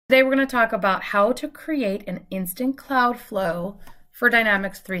Today we're going to talk about how to create an instant cloud flow for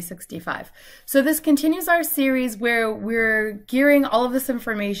Dynamics 365. So this continues our series where we're gearing all of this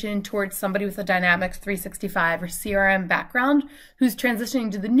information towards somebody with a Dynamics 365 or CRM background who's transitioning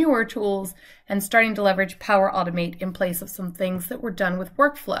to the newer tools and starting to leverage Power Automate in place of some things that were done with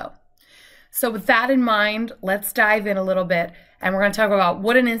workflow. So with that in mind, let's dive in a little bit, and we're going to talk about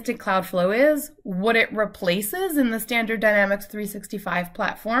what an instant cloud flow is, what it replaces in the standard Dynamics 365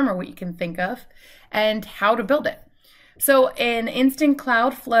 platform, or what you can think of, and how to build it. So an instant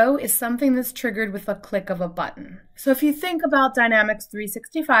cloud flow is something that's triggered with a click of a button. So if you think about Dynamics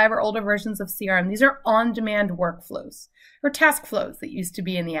 365 or older versions of CRM, these are on-demand workflows or task flows that used to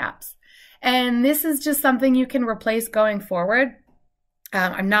be in the apps. And this is just something you can replace going forward.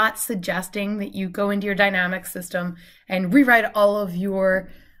 I'm not suggesting that you go into your Dynamics system and rewrite all of your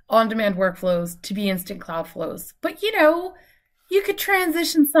on-demand workflows to be instant cloud flows. But you could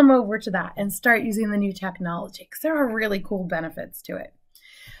transition some over to that and start using the new technology because there are really cool benefits to it.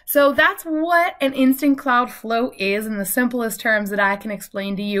 So that's what an instant cloud flow is in the simplest terms that I can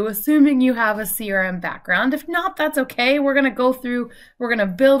explain to you, assuming you have a CRM background. If not, that's okay. We're going to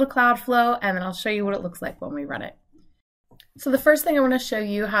build a cloud flow, and then I'll show you what it looks like when we run it. So the first thing I want to show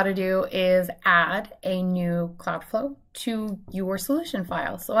you how to do is add a new Cloudflow to your solution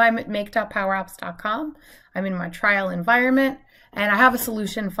file. So I'm at make.powerapps.com. I'm in my trial environment, and I have a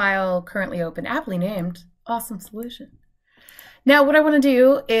solution file currently open, aptly named Awesome Solution. Now what I want to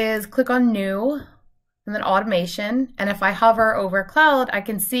do is click on New and then Automation. And if I hover over Cloud, I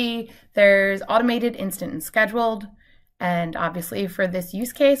can see there's Automated, Instant, and Scheduled. And obviously for this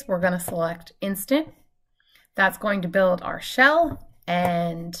use case, we're going to select Instant. That's going to build our shell,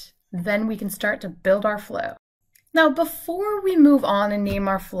 and then we can start to build our flow. Now, before we move on and name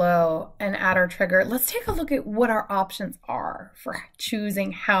our flow and add our trigger, let's take a look at what our options are for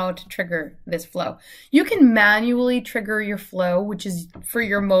choosing how to trigger this flow. You can manually trigger your flow, which is for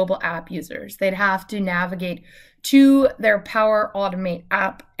your mobile app users. They'd have to navigate to their Power Automate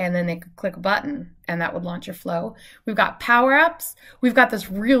app, and then they could click a button and that would launch your flow. We've got Power Apps. We've got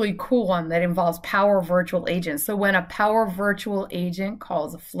this really cool one that involves Power Virtual Agents. So when a Power Virtual Agent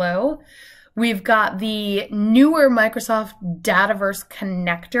calls a flow, we've got the newer Microsoft Dataverse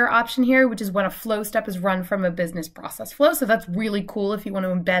connector option here, which is when a flow step is run from a business process flow. So that's really cool if you want to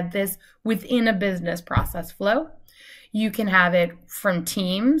embed this within a business process flow. You can have it from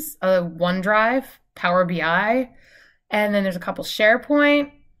Teams, OneDrive, Power BI, and then there's a couple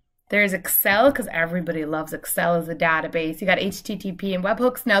SharePoint. There's Excel, because everybody loves Excel as a database. You got HTTP and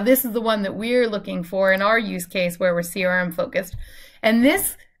webhooks. Now this is the one that we're looking for in our use case where we're CRM focused. And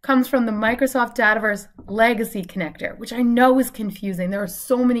this comes from the Microsoft Dataverse Legacy connector, which I know is confusing. There are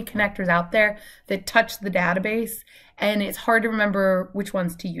so many connectors out there that touch the database, and it's hard to remember which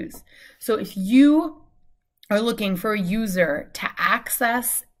ones to use. So if you are looking for a user to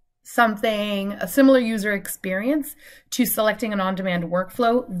access something, a similar user experience to selecting an on-demand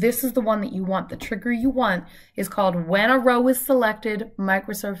workflow, this is the one that you want. The trigger you want is called when a row is selected,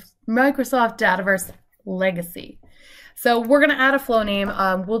 Microsoft Dataverse Legacy. So we're going to add a flow name.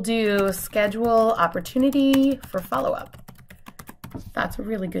 We'll do schedule opportunity for follow-up. That's a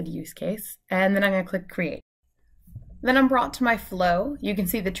really good use case. And then I'm going to click create. Then I'm brought to my flow. You can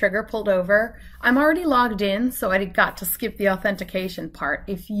see the trigger pulled over. I'm already logged in, so I got to skip the authentication part.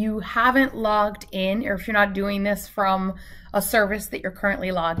 If you haven't logged in, or if you're not doing this from a service that you're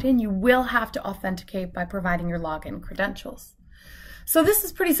currently logged in, you will have to authenticate by providing your login credentials. So this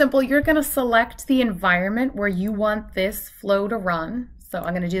is pretty simple. You're going to select the environment where you want this flow to run. So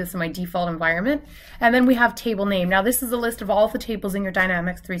I'm going to do this in my default environment. And then we have table name. Now this is a list of all the tables in your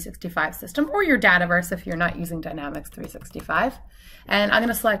Dynamics 365 system, or your Dataverse if you're not using Dynamics 365. And I'm going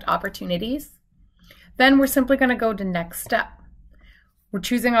to select opportunities. Then we're simply going to go to next step. We're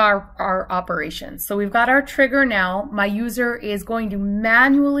choosing our operations. So we've got our trigger now. My user is going to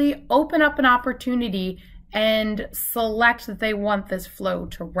manually open up an opportunity and select that they want this flow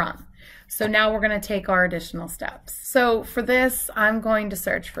to run. So now we're going to take our additional steps. So for this, I'm going to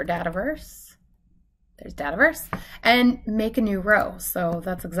search for Dataverse. There's Dataverse, and make a new row. So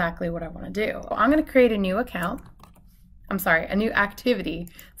that's exactly what I want to do. I'm going to create a new account. I'm sorry, a new activity.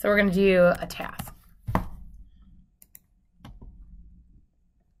 So we're going to do a task.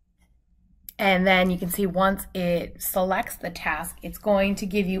 And then you can see once it selects the task, it's going to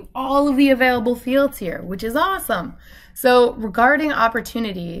give you all of the available fields here, which is awesome. So regarding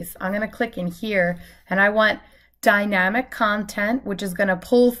opportunities, I'm going to click in here and I want dynamic content, which is going to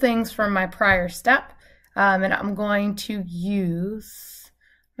pull things from my prior step. And I'm going to use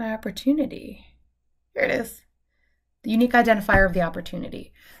my opportunity. Here it is. the unique identifier of the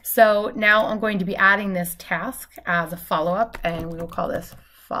opportunity. So now I'm going to be adding this task as a follow-up, and we will call this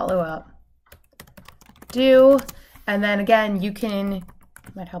follow-up due. And then again, you can,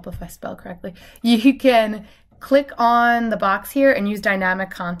 might help if I spell correctly, you can click on the box here and use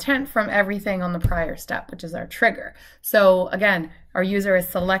dynamic content from everything on the prior step, which is our trigger. So again, our user is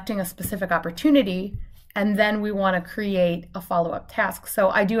selecting a specific opportunity, and then we want to create a follow-up task. So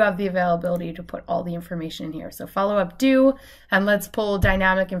I do have the availability to put all the information in here. So follow-up due, and let's pull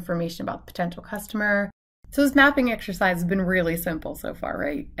dynamic information about the potential customer. So this mapping exercise has been really simple so far,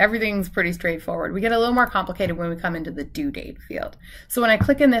 right? Everything's pretty straightforward. We get a little more complicated when we come into the due date field. So when I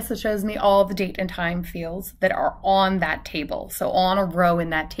click in this, it shows me all the date and time fields that are on that table. So on a row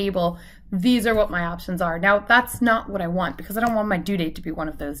in that table, these are what my options are. Now, that's not what I want, because I don't want my due date to be one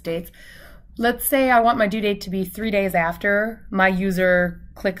of those dates. Let's say I want my due date to be 3 days after my user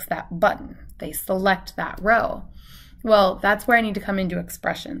clicks that button. They select that row. Well, that's where I need to come into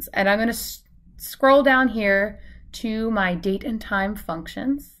expressions. And I'm going to scroll down here to my date and time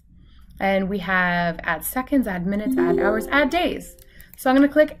functions, and we have add seconds, add minutes, add hours, add days. So I'm going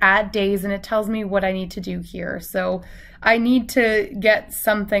to click add days, and it tells me what I need to do here. So I need to get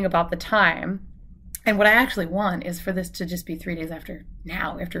something about the time, and what I actually want is for this to just be 3 days after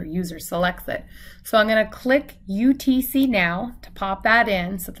now, after a user selects it. So I'm going to click UTC now to pop that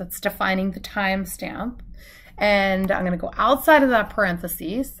in, so that's defining the timestamp. And I'm going to go outside of that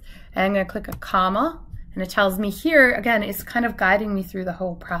parentheses, and I'm going to click a comma, and it tells me here, again, it's kind of guiding me through the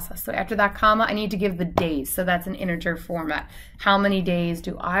whole process. So after that comma, I need to give the days. So that's an integer format. How many days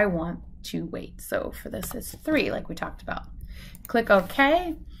do I want to wait? So for this, it's 3, like we talked about. Click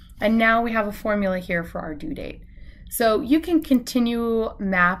OK, and now we have a formula here for our due date. So you can continue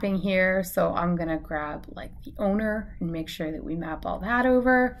mapping here. So I'm going to grab like the owner and make sure that we map all that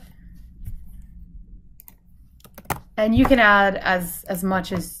over. And you can add as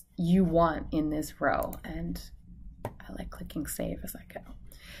much as you want in this row, and I like clicking save as I go.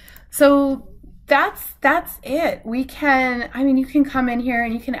 So that's it. We can, I mean, you can come in here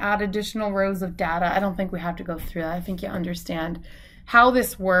and you can add additional rows of data. I don't think we have to go through that. I think you understand how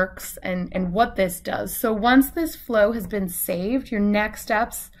this works and what this does. So once this flow has been saved, your next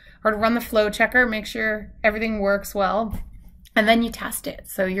steps are to run the flow checker, make sure everything works well. And then you test it.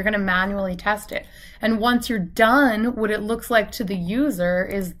 So you're going to manually test it. And once you're done, what it looks like to the user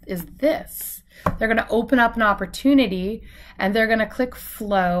is this. They're going to open up an opportunity, and they're going to click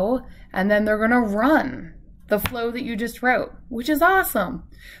flow, and then they're going to run the flow that you just wrote, which is awesome.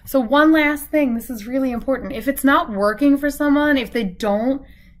 So one last thing, this is really important. If it's not working for someone, if they don't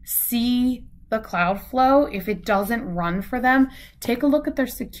see the Cloudflow, if it doesn't run for them, take a look at their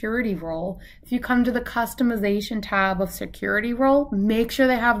security role. If you come to the customization tab of security role, make sure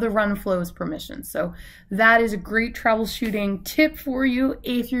they have the run flows permission. So that is a great troubleshooting tip for you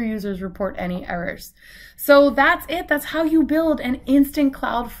if your users report any errors. So that's it. That's how you build an instant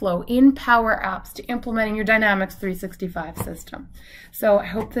Cloudflow in Power Apps to implementing your Dynamics 365 system. So I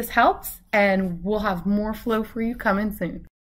hope this helps, and we'll have more flow for you coming soon.